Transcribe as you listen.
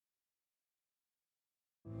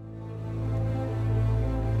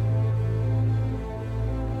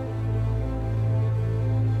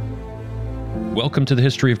Welcome to the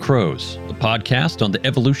History of Crows, a podcast on the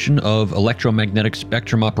evolution of electromagnetic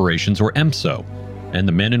spectrum operations, or EMSO, and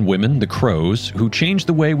the men and women, the Crows, who changed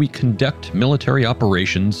the way we conduct military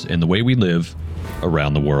operations and the way we live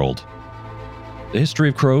around the world. The History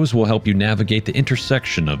of Crows will help you navigate the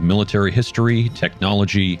intersection of military history,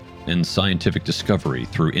 technology, and scientific discovery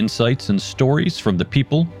through insights and stories from the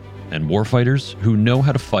people and warfighters who know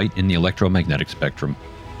how to fight in the electromagnetic spectrum.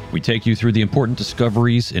 We take you through the important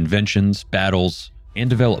discoveries, inventions, battles, and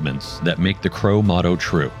developments that make the Crow motto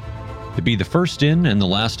true: to be the first in and the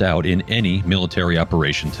last out in any military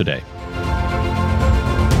operation today.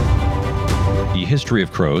 The History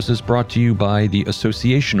of Crows is brought to you by the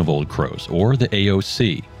Association of Old Crows, or the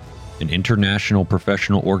AOC, an international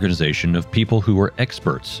professional organization of people who are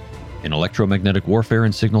experts in electromagnetic warfare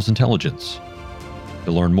and signals intelligence.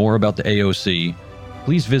 To learn more about the AOC,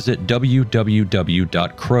 please visit www.crows.org.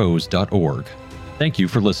 Thank you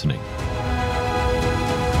for listening.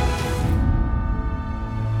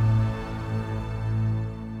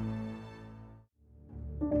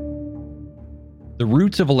 The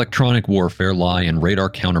roots of electronic warfare lie in radar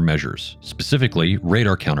countermeasures, specifically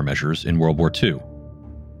radar countermeasures in World War II.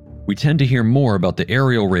 We tend to hear more about the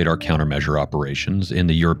aerial radar countermeasure operations in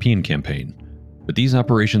the European campaign, but these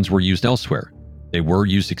operations were used elsewhere. They were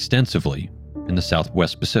used extensively in the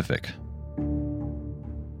Southwest Pacific.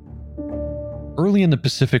 Early in the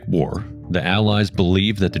Pacific War, the Allies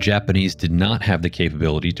believed that the Japanese did not have the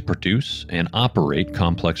capability to produce and operate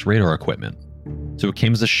complex radar equipment. So it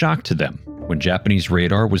came as a shock to them when Japanese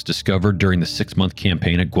radar was discovered during the 6-month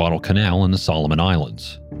campaign at Guadalcanal in the Solomon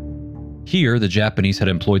Islands. Here, the Japanese had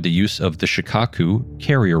employed the use of the Shikaku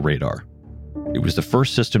carrier radar. It was the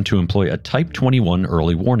first system to employ a Type 21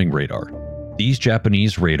 early warning radar. These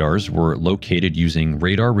Japanese radars were located using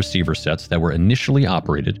radar receiver sets that were initially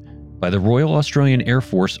operated by the Royal Australian Air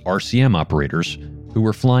Force RCM operators who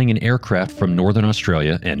were flying in aircraft from Northern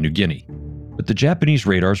Australia and New Guinea. But the Japanese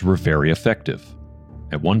radars were very effective.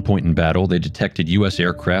 At one point in battle, they detected U.S.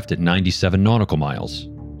 aircraft at 97 nautical miles.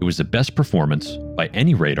 It was the best performance by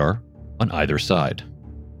any radar on either side.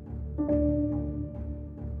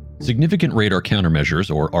 Significant radar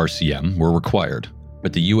countermeasures, or RCM, were required,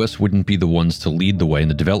 but the U.S. wouldn't be the ones to lead the way in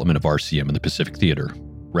the development of RCM in the Pacific Theater.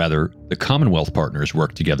 Rather, the Commonwealth partners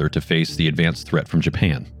worked together to face the advanced threat from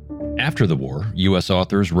Japan. After the war, U.S.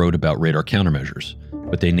 authors wrote about radar countermeasures,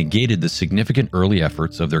 but they negated the significant early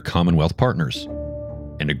efforts of their Commonwealth partners,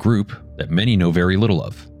 and a group that many know very little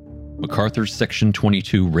of: MacArthur's Section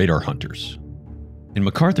 22 radar hunters. In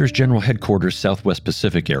MacArthur's General Headquarters Southwest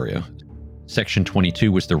Pacific area, Section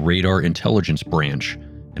 22 was the radar intelligence branch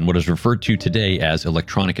and what is referred to today as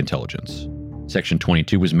electronic intelligence. Section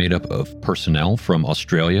 22 was made up of personnel from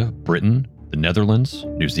Australia, Britain, the Netherlands,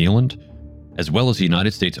 New Zealand, as well as the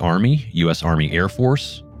United States Army, U.S. Army Air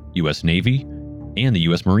Force, U.S. Navy, and the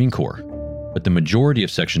U.S. Marine Corps. But the majority of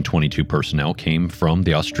Section 22 personnel came from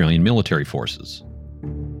the Australian military forces.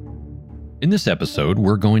 In this episode,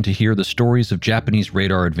 we're going to hear the stories of Japanese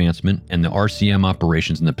radar advancement and the RCM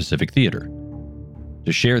operations in the Pacific Theater.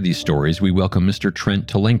 To share these stories, we welcome Mr. Trent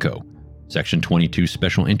Telenko, Section 22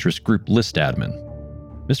 Special Interest Group List Admin.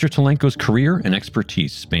 Mr. Telenko's career and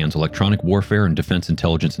expertise spans electronic warfare and defense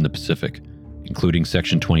intelligence in the Pacific, including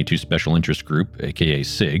Section 22 Special Interest Group, aka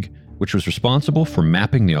SIG, which was responsible for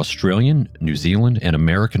mapping the Australian, New Zealand, and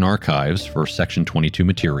American archives for Section 22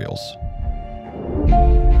 materials.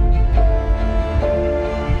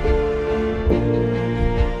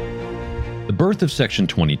 The birth of Section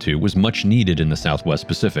 22 was much needed in the Southwest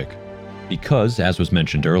Pacific because, as was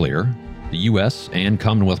mentioned earlier, the U.S. and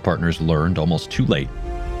Commonwealth partners learned almost too late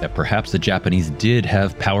that perhaps the Japanese did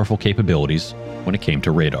have powerful capabilities when it came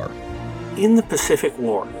to radar. In the Pacific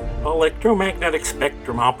War, electromagnetic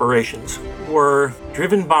spectrum operations were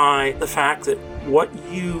driven by the fact that what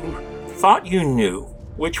you thought you knew,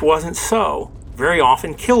 which wasn't so, very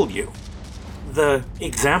often killed you. The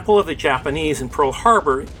example of the Japanese in Pearl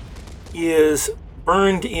Harbor is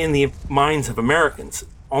burned in the minds of Americans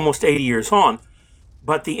almost 80 years on,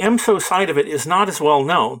 but the EMSO side of it is not as well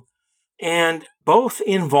known, and both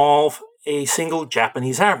involve a single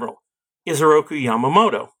Japanese admiral, Isoroku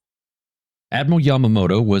Yamamoto. Admiral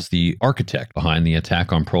Yamamoto was the architect behind the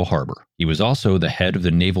attack on Pearl Harbor. He was also the head of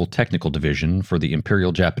the Naval Technical Division for the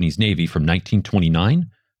Imperial Japanese Navy from 1929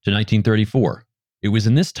 to 1934. It was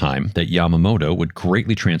in this time that Yamamoto would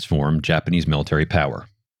greatly transform Japanese military power.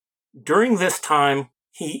 During this time,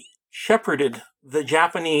 he shepherded the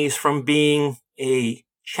Japanese from being a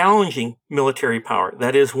challenging military power,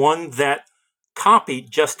 that is, one that copied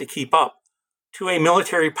just to keep up, to a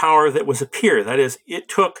military power that was a peer. That is, it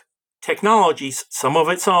took technologies, some of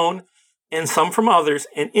its own, and some from others,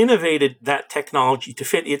 and innovated that technology to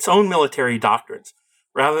fit its own military doctrines,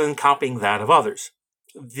 rather than copying that of others.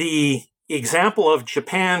 The example of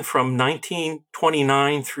Japan from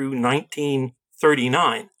 1929 through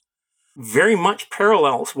 1939 very much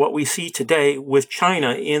parallels what we see today with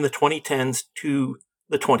China in the 2010s to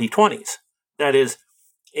the 2020s. That is,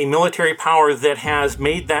 a military power that has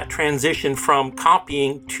made that transition from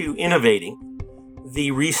copying to innovating.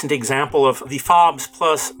 The recent example of the FOBS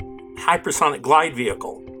plus hypersonic glide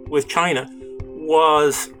vehicle with China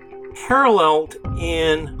was paralleled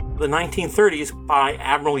in the 1930s by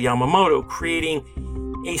Admiral Yamamoto, creating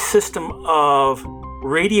a system of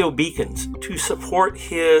radio beacons to support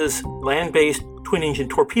his land-based twin-engine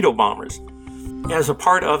torpedo bombers as a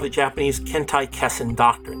part of the Japanese Kentai-Kessen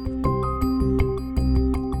doctrine.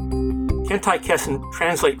 Kentai-Kessen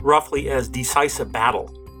translate roughly as decisive battle.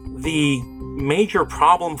 The major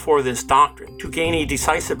problem for this doctrine, to gain a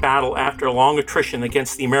decisive battle after a long attrition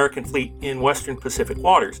against the American fleet in Western Pacific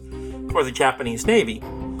waters for the Japanese Navy,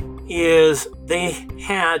 is they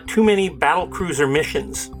had too many battle cruiser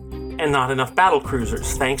missions and not enough battle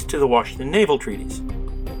cruisers, thanks to the Washington Naval Treaties.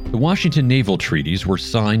 The Washington Naval Treaties were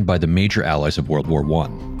signed by the major allies of World War I.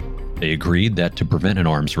 They agreed that to prevent an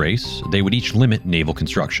arms race, they would each limit naval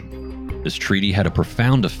construction. This treaty had a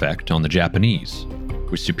profound effect on the Japanese.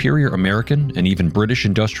 With superior American and even British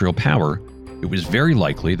industrial power, it was very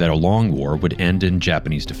likely that a long war would end in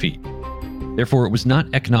Japanese defeat. Therefore, it was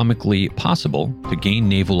not economically possible to gain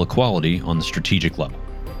naval equality on the strategic level.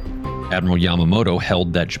 Admiral Yamamoto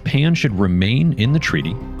held that Japan should remain in the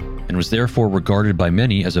treaty and was therefore regarded by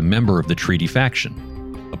many as a member of the treaty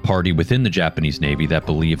faction, a party within the Japanese Navy that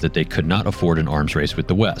believed that they could not afford an arms race with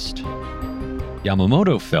the West.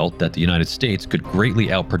 Yamamoto felt that the United States could greatly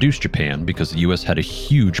outproduce Japan because the US had a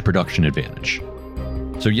huge production advantage.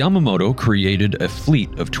 So Yamamoto created a fleet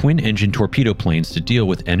of twin-engine torpedo planes to deal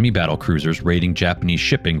with enemy battle cruisers raiding Japanese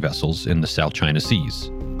shipping vessels in the South China Seas.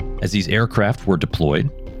 As these aircraft were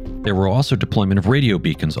deployed, there were also deployment of radio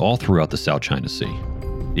beacons all throughout the South China Sea.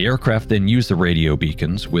 The aircraft then used the radio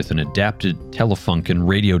beacons with an adapted Telefunken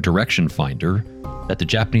radio direction finder that the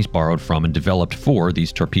Japanese borrowed from and developed for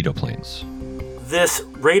these torpedo planes. This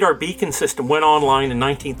radar beacon system went online in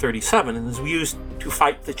 1937 and was used to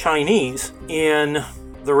fight the Chinese in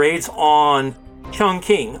the raids on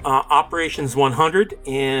Chongqing, Operations 100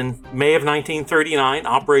 in May of 1939,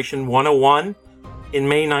 Operation 101 in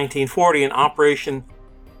May 1940, and Operation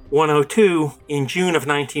 102 in June of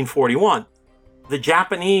 1941. The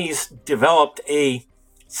Japanese developed a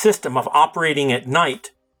system of operating at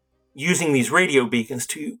night using these radio beacons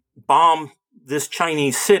to bomb this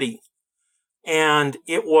Chinese city. And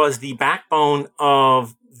it was the backbone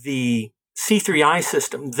of the C3I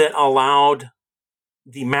system that allowed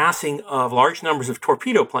the massing of large numbers of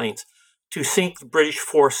torpedo planes to sink the British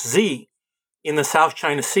Force Z in the South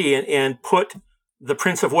China Sea and put the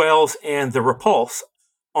Prince of Wales and the Repulse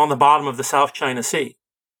on the bottom of the South China Sea.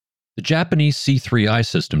 The Japanese C3I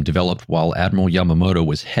system developed while Admiral Yamamoto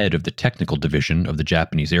was head of the technical division of the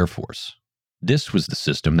Japanese Air Force. This was the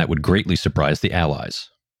system that would greatly surprise the Allies.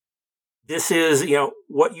 This is,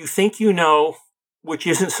 what you think you know, which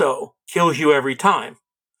isn't so, kills you every time.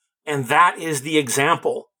 And that is the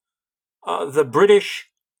example. The British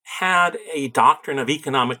had a doctrine of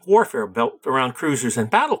economic warfare built around cruisers and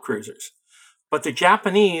battle cruisers. But the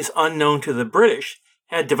Japanese, unknown to the British,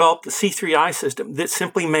 had developed a C3I system that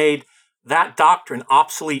simply made that doctrine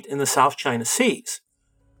obsolete in the South China Seas.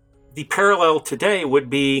 The parallel today would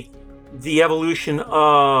be the evolution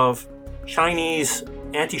of Chinese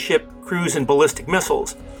anti-ship cruise and ballistic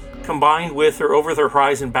missiles, combined with their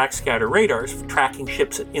over-the-horizon backscatter radars for tracking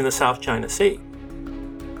ships in the South China Sea.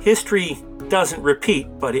 History doesn't repeat,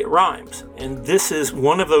 but it rhymes. And this is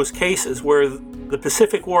one of those cases where the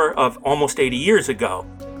Pacific War of almost 80 years ago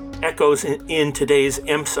echoes in today's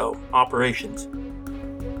EMSO operations.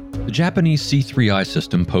 The Japanese C3I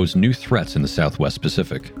system posed new threats in the Southwest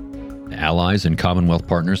Pacific. The Allies and Commonwealth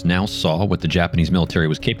partners now saw what the Japanese military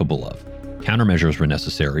was capable of. Countermeasures were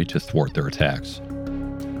necessary to thwart their attacks.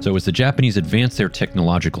 So as the Japanese advanced their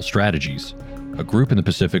technological strategies, a group in the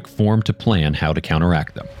Pacific formed to plan how to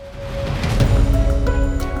counteract them.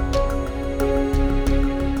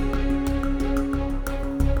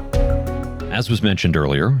 As was mentioned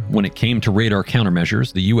earlier, when it came to radar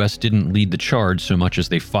countermeasures, the U.S. didn't lead the charge so much as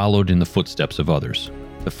they followed in the footsteps of others.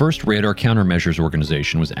 The first Radar Countermeasures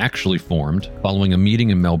Organization was actually formed following a meeting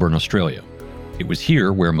in Melbourne, Australia. It was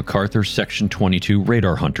here where MacArthur's Section 22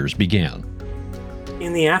 radar hunters began.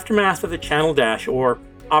 In the aftermath of the Channel Dash, or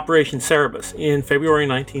Operation Cerberus, in February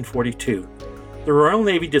 1942, the Royal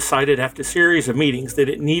Navy decided after a series of meetings that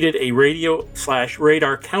it needed a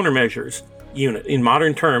radio/radar countermeasures unit, in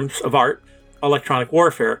modern terms of art, electronic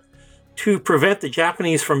warfare, to prevent the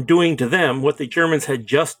Japanese from doing to them what the Germans had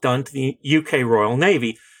just done to the UK Royal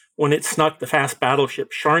Navy when it snuck the fast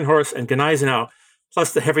battleship Scharnhorst and Gneisenau,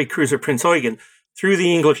 plus the heavy cruiser Prince Eugen, through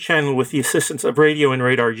the English Channel with the assistance of radio and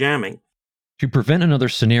radar jamming. To prevent another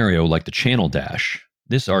scenario like the Channel Dash,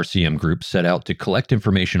 this RCM group set out to collect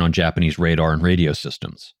information on Japanese radar and radio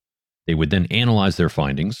systems. They would then analyze their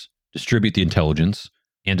findings, distribute the intelligence,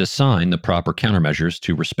 and assign the proper countermeasures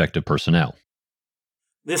to respective personnel.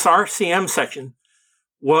 This RCM section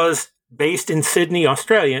was based in Sydney,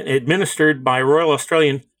 Australia, and administered by Royal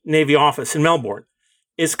Australian Navy Office in Melbourne.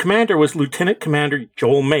 Its commander was Lieutenant Commander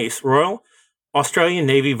Joel Mace, Royal Australian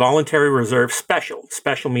Navy Voluntary Reserve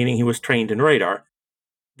Special meaning he was trained in radar.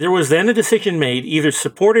 There was then a decision made, either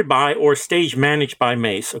supported by or stage managed by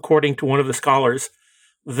Mace, according to one of the scholars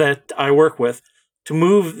that I work with, to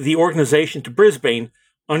move the organization to Brisbane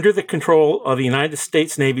under the control of the United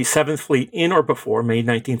States Navy 7th Fleet in or before May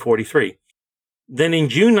 1943. Then in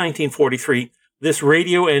June 1943, this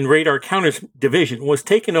radio and radar counters division was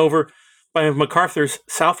taken over by MacArthur's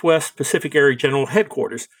Southwest Pacific Area General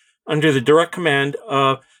Headquarters under the direct command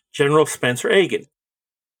of General Spencer Agan.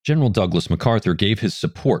 General Douglas MacArthur gave his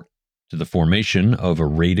support to the formation of a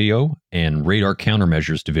radio and radar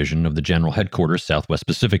countermeasures division of the General Headquarters Southwest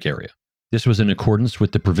Pacific Area. This was in accordance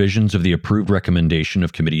with the provisions of the approved recommendation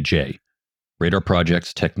of Committee J, Radar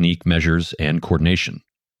Projects, Technique, Measures, and Coordination,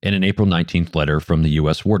 and an April 19th letter from the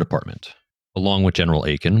U.S. War Department. Along with General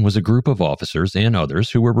Aiken was a group of officers and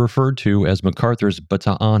others who were referred to as MacArthur's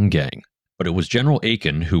Bataan Gang, but it was General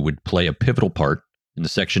Aiken who would play a pivotal part in the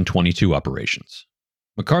Section 22 operations.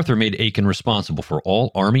 MacArthur made Aiken responsible for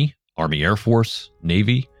all Army, Army Air Force,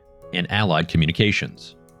 Navy, and Allied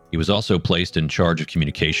communications. He was also placed in charge of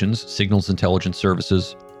communications, signals intelligence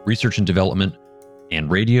services, research and development,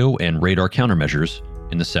 and radio and radar countermeasures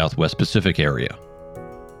in the Southwest Pacific area.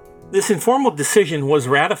 This informal decision was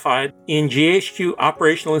ratified in GHQ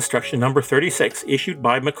Operational Instruction Number 36, issued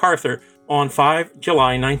by MacArthur on 5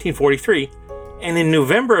 July 1943, and in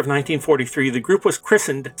November of 1943, the group was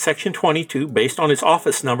christened Section 22 based on its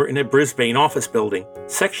office number in a Brisbane office building.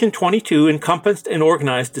 Section 22 encompassed and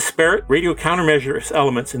organized disparate radio countermeasures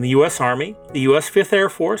elements in the U.S. Army, the U.S. 5th Air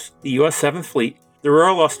Force, the U.S. 7th Fleet, the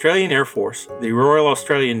Royal Australian Air Force, the Royal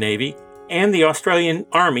Australian Navy, and the Australian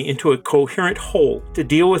Army into a coherent whole to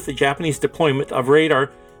deal with the Japanese deployment of radar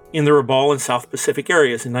in the Rabaul and South Pacific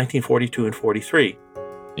areas in 1942 and 43.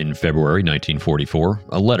 In February 1944,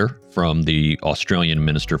 a letter from the Australian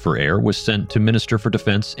Minister for Air was sent to Minister for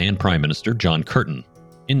Defence and Prime Minister John Curtin.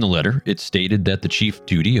 In the letter, it stated that the chief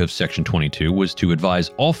duty of Section 22 was to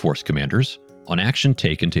advise all force commanders on action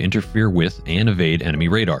taken to interfere with and evade enemy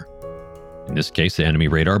radar. In this case, the enemy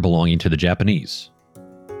radar belonging to the Japanese.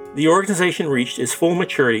 The organization reached its full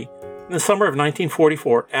maturity in the summer of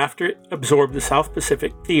 1944 after it absorbed the South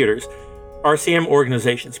Pacific Theater's RCM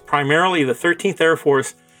organizations, primarily the 13th Air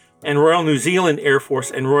Force and Royal New Zealand Air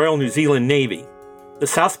Force and Royal New Zealand Navy, the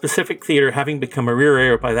South Pacific Theater having become a rear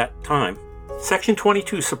area by that time. Section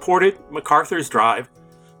 22 supported MacArthur's drive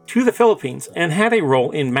to the Philippines and had a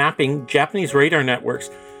role in mapping Japanese radar networks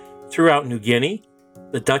throughout New Guinea,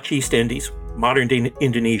 the Dutch East Indies, modern-day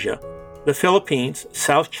Indonesia, the Philippines,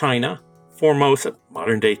 South China, Formosa,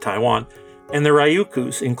 modern-day Taiwan, and the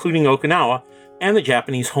Ryukyus, including Okinawa, and the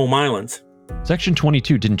Japanese home islands. Section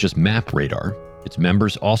 22 didn't just map radar. Its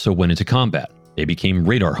members also went into combat. They became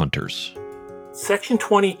radar hunters. Section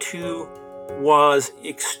 22 was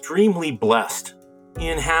extremely blessed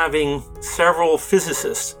in having several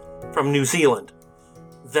physicists from New Zealand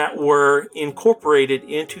that were incorporated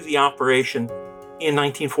into the operation in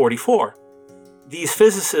 1944. These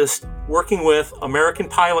physicists, working with American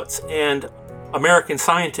pilots and American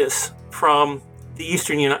scientists from the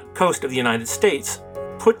eastern coast of the United States,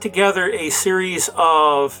 put together a series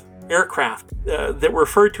of aircraft that were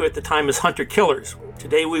referred to at the time as hunter-killers.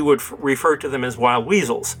 Today we would refer to them as wild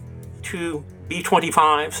weasels. 2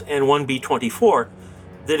 B-25s and 1 B-24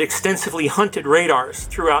 that extensively hunted radars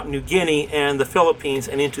throughout New Guinea and the Philippines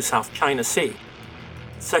and into South China Sea.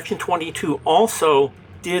 Section 22 also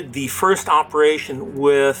did the first operation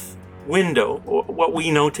with window, or what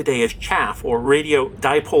we know today as chaff, or radio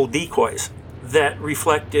dipole decoys, that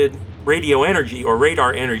reflected radio energy or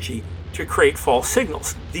radar energy to create false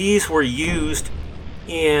signals. These were used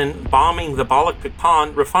in bombing the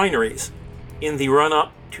Balikpapan refineries in the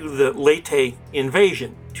run-up to the Leyte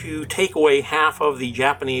invasion to take away half of the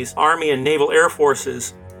Japanese Army and Naval Air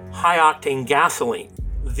Force's high-octane gasoline.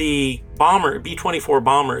 The B-24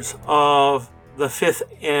 bombers of the 5th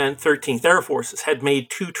and 13th Air Forces had made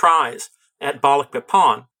 2 tries at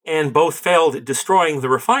Balikpapan, and both failed at destroying the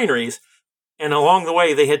refineries, and along the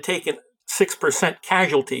way they had taken 6%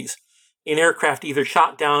 casualties in aircraft either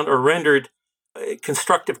shot down or rendered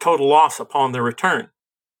constructive total loss upon their return.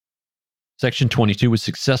 Section 22 was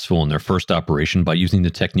successful in their first operation by using the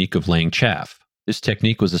technique of laying chaff. This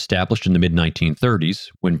technique was established in the mid-1930s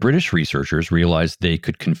when British researchers realized they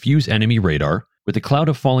could confuse enemy radar with a cloud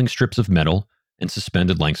of falling strips of metal and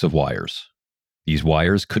suspended lengths of wires. These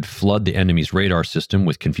wires could flood the enemy's radar system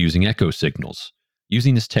with confusing echo signals.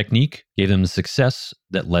 Using this technique gave them the success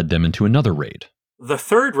that led them into another raid. The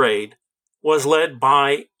third raid was led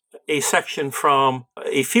by a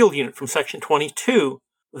field unit from Section 22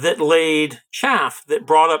 that laid chaff that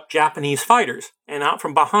brought up Japanese fighters. And out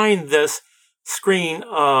from behind this screen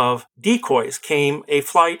of decoys came a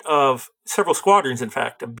flight of several squadrons, in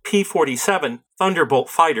fact, of P-47 Thunderbolt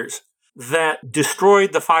fighters that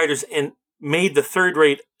destroyed the fighters and made the third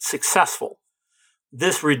raid successful.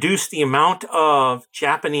 This reduced the amount of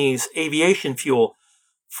Japanese aviation fuel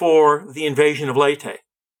for the invasion of Leyte.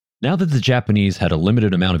 Now that the Japanese had a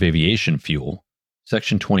limited amount of aviation fuel,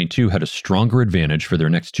 Section 22 had a stronger advantage for their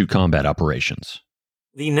next 2 combat operations.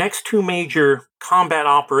 The next 2 major combat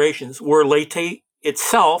operations were Leyte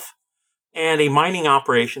itself and a mining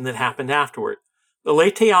operation that happened afterward. The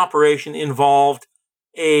Leyte operation involved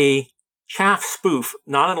a chaff spoof,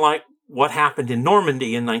 not unlike what happened in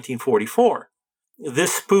Normandy in 1944.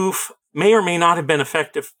 This spoof may or may not have been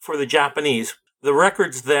effective for the Japanese. The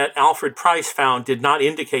records that Alfred Price found did not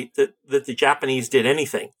indicate that the Japanese did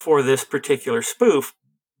anything for this particular spoof,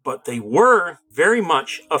 but they were very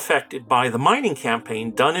much affected by the mining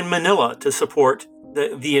campaign done in Manila to support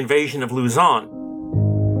the invasion of Luzon.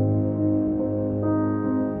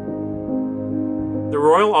 The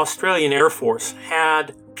Royal Australian Air Force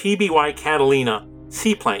had PBY Catalina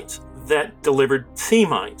seaplanes that delivered sea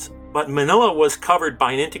mines, but Manila was covered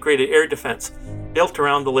by an integrated air defense built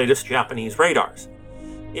around the latest Japanese radars.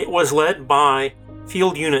 It was led by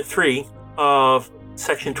Field Unit 3 of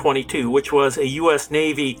Section 22, which was a U.S.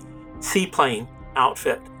 Navy seaplane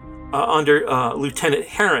outfit under Lieutenant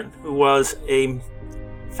Heron, who was a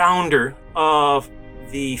founder of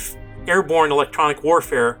the Airborne Electronic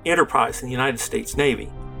Warfare Enterprise in the United States Navy.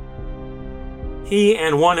 He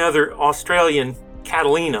and one other Australian,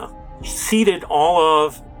 Catalina, seeded all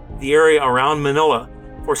of the area around Manila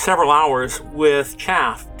for several hours with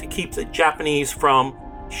chaff to keep the Japanese from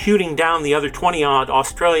shooting down the other 20-odd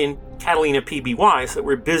Australian Catalina PBYs that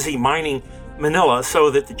were busy mining Manila, so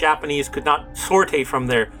that the Japanese could not sortie from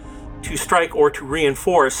there to strike or to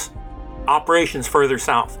reinforce operations further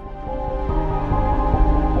south.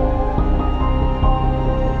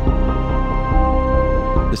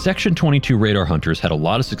 The Section 22 radar hunters had a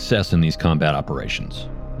lot of success in these combat operations,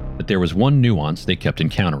 but there was one nuance they kept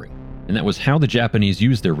encountering, and that was how the Japanese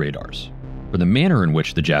used their radars. For the manner in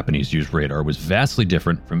which the Japanese used radar was vastly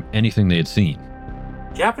different from anything they had seen.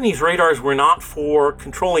 Japanese radars were not for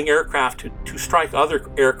controlling aircraft to strike other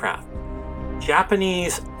aircraft.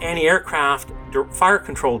 Japanese anti-aircraft fire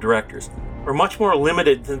control directors were much more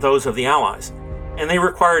limited than those of the Allies, and they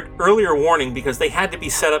required earlier warning because they had to be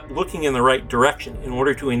set up looking in the right direction in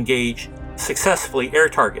order to engage successfully air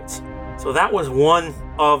targets. So that was one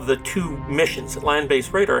of the 2 missions that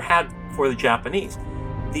land-based radar had for the Japanese.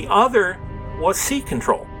 The other was sea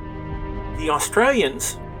control. The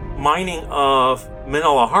Australians' mining of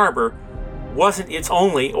Manila Harbor wasn't its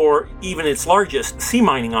only or even its largest sea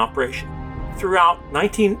mining operation. Throughout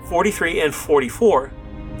 1943 and 44,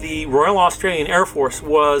 the Royal Australian Air Force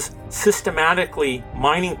was systematically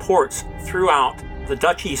mining ports throughout the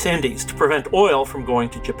Dutch East Indies to prevent oil from going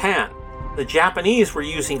to Japan. The Japanese were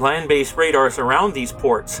using land-based radars around these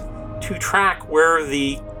ports to track where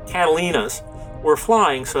the Catalinas were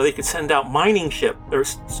flying so they could send out mine-sweeping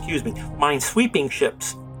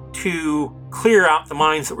ships to clear out the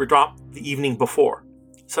mines that were dropped the evening before.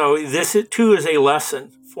 So this too is a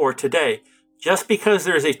lesson for today. Just because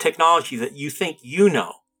there's a technology that you think you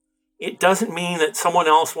know, it doesn't mean that someone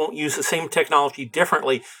else won't use the same technology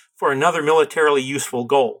differently for another militarily useful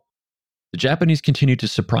goal. The Japanese continued to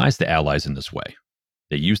surprise the Allies in this way.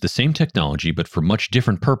 They used the same technology, but for much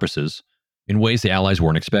different purposes, in ways the Allies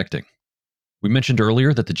weren't expecting. We mentioned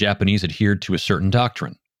earlier that the Japanese adhered to a certain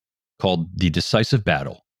doctrine, called the decisive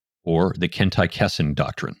battle, or the Kentai-Kessen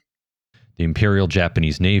doctrine. The Imperial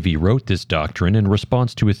Japanese Navy wrote this doctrine in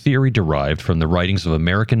response to a theory derived from the writings of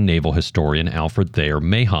American naval historian Alfred Thayer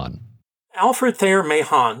Mahon. Alfred Thayer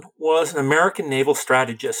Mahon was an American naval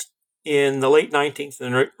strategist in the late 19th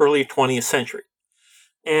and early 20th century.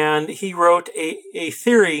 And he wrote a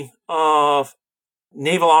theory of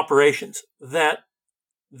naval operations that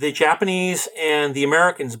the Japanese and the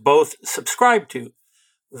Americans both subscribe to,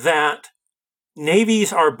 that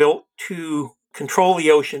navies are built to control the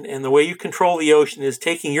ocean, and the way you control the ocean is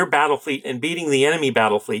taking your battle fleet and beating the enemy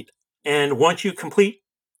battle fleet. And once you completely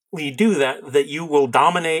do that, that you will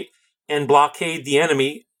dominate and blockade the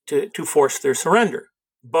enemy to force their surrender.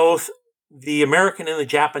 Both the American and the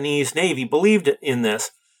Japanese Navy believed in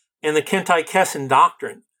this, and the Kentai-Kessen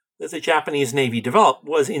doctrine that the Japanese Navy developed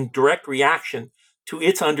was in direct reaction to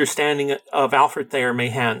its understanding of Alfred Thayer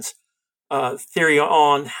Mahan's theory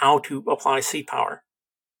on how to apply sea power.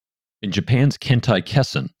 In Japan's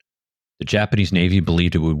Kentai-Kessen, the Japanese Navy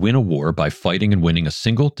believed it would win a war by fighting and winning a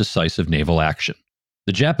single decisive naval action.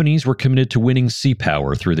 The Japanese were committed to winning sea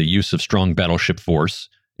power through the use of strong battleship force,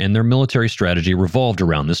 and their military strategy revolved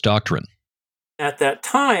around this doctrine. At that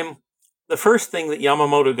time, the first thing that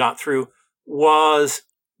Yamamoto got through was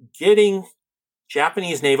getting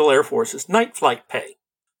Japanese naval air forces night flight pay.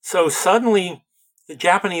 So suddenly, the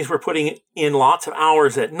Japanese were putting in lots of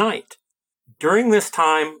hours at night. During this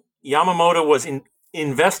time, Yamamoto was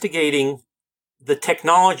investigating the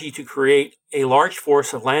technology to create a large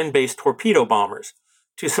force of land-based torpedo bombers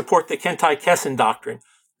to support the Kentai-Kessen doctrine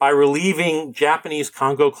by relieving Japanese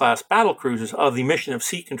Kongo-class battlecruisers of the mission of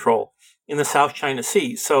sea control in the South China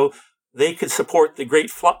Sea, so they could support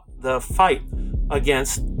the fight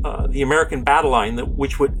against the American battle line,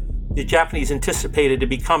 which the Japanese anticipated to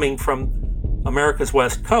be coming from America's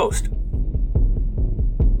west coast.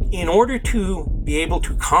 In order to be able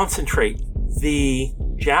to concentrate the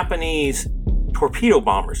Japanese torpedo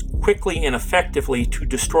bombers quickly and effectively to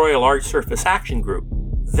destroy a large surface action group,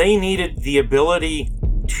 they needed the ability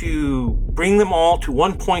to bring them all to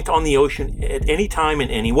one point on the ocean at any time in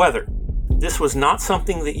any weather. This was not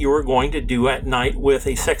something that you were going to do at night with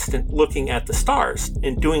a sextant looking at the stars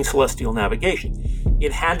and doing celestial navigation.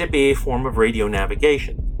 It had to be a form of radio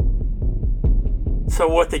navigation. So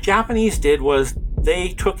what the Japanese did was they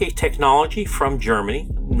took a technology from Germany,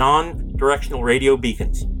 non-directional radio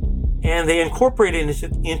beacons, and they incorporated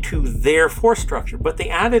it into their force structure. But they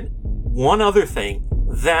added one other thing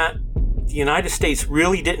that the United States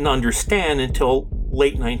really didn't understand until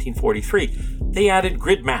late 1943. They added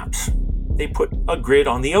grid maps. They put a grid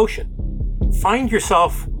on the ocean. Find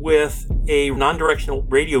yourself with a non-directional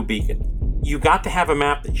radio beacon. You got to have a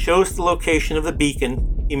map that shows the location of the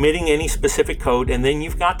beacon emitting any specific code, and then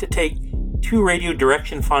you've got to take 2 radio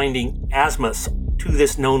direction finding azimuths to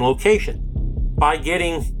this known location. By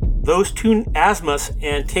getting those 2 azimuths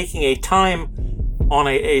and taking a time on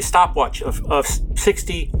a stopwatch of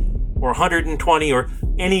 60 or 120 or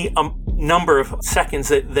any number of seconds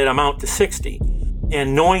that amount to 60,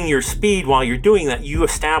 and knowing your speed while you're doing that, you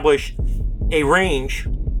establish a range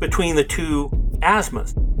between the 2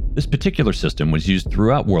 azimuths. This particular system was used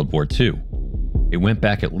throughout World War II. It went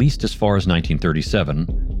back at least as far as 1937,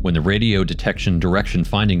 when the radio detection direction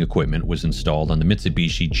finding equipment was installed on the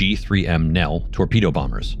Mitsubishi G3M Nell torpedo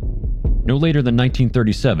bombers. No later than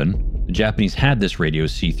 1937, the Japanese had this radio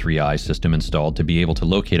C3I system installed to be able to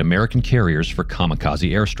locate American carriers for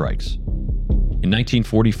kamikaze airstrikes. In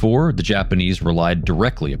 1944, the Japanese relied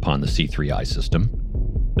directly upon the C3I system.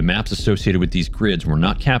 The maps associated with these grids were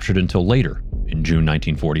not captured until later, in June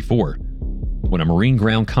 1944, when a Marine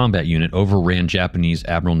ground combat unit overran Japanese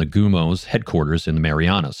Admiral Nagumo's headquarters in the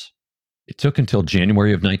Marianas. It took until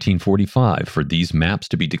January of 1945 for these maps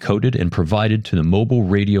to be decoded and provided to the mobile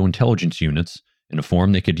radio intelligence units in a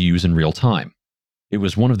form they could use in real time. It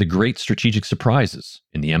was one of the great strategic surprises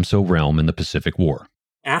in the EMSO realm in the Pacific War.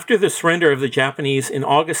 After the surrender of the Japanese in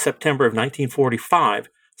August-September of 1945,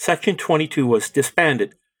 Section 22 was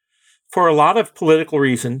disbanded. For a lot of political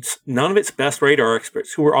reasons, none of its best radar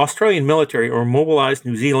experts, who were Australian military or mobilized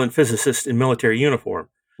New Zealand physicists in military uniform,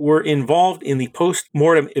 were involved in the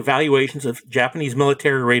post-mortem evaluations of Japanese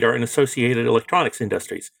military radar and associated electronics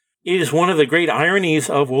industries. It is one of the great ironies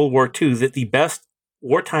of World War II that the best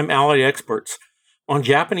wartime Allied experts on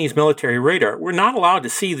Japanese military radar were not allowed to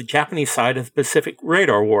see the Japanese side of the Pacific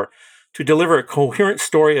Radar War to deliver a coherent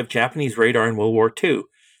story of Japanese radar in World War II,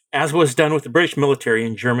 as was done with the British military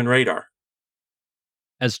and German radar.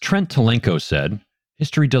 As Trent Telenko said,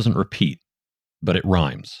 history doesn't repeat, but it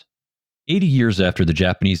rhymes. 80 years after the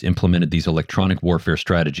Japanese implemented these electronic warfare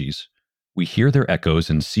strategies, we hear their echoes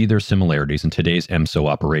and see their similarities in today's EMSO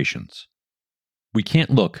operations. We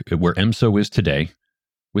can't look at where EMSO is today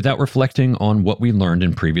without reflecting on what we learned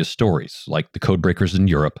in previous stories, like the codebreakers in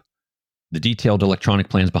Europe, the detailed electronic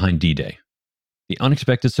plans behind D-Day, the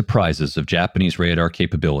unexpected surprises of Japanese radar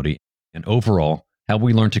capability, and overall, how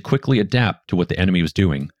we learned to quickly adapt to what the enemy was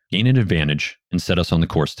doing, gain an advantage, and set us on the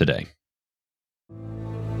course today.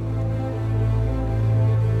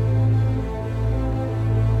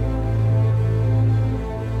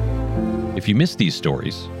 If you missed these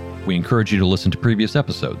stories, we encourage you to listen to previous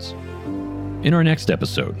episodes. In our next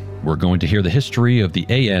episode, we're going to hear the history of the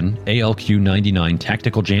AN/ALQ-99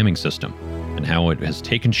 tactical jamming system and how it has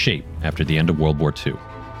taken shape after the end of World War II.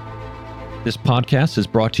 This podcast is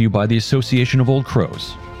brought to you by the Association of Old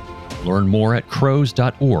Crows. Learn more at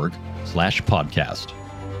crows.org/podcast.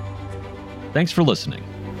 Thanks for listening.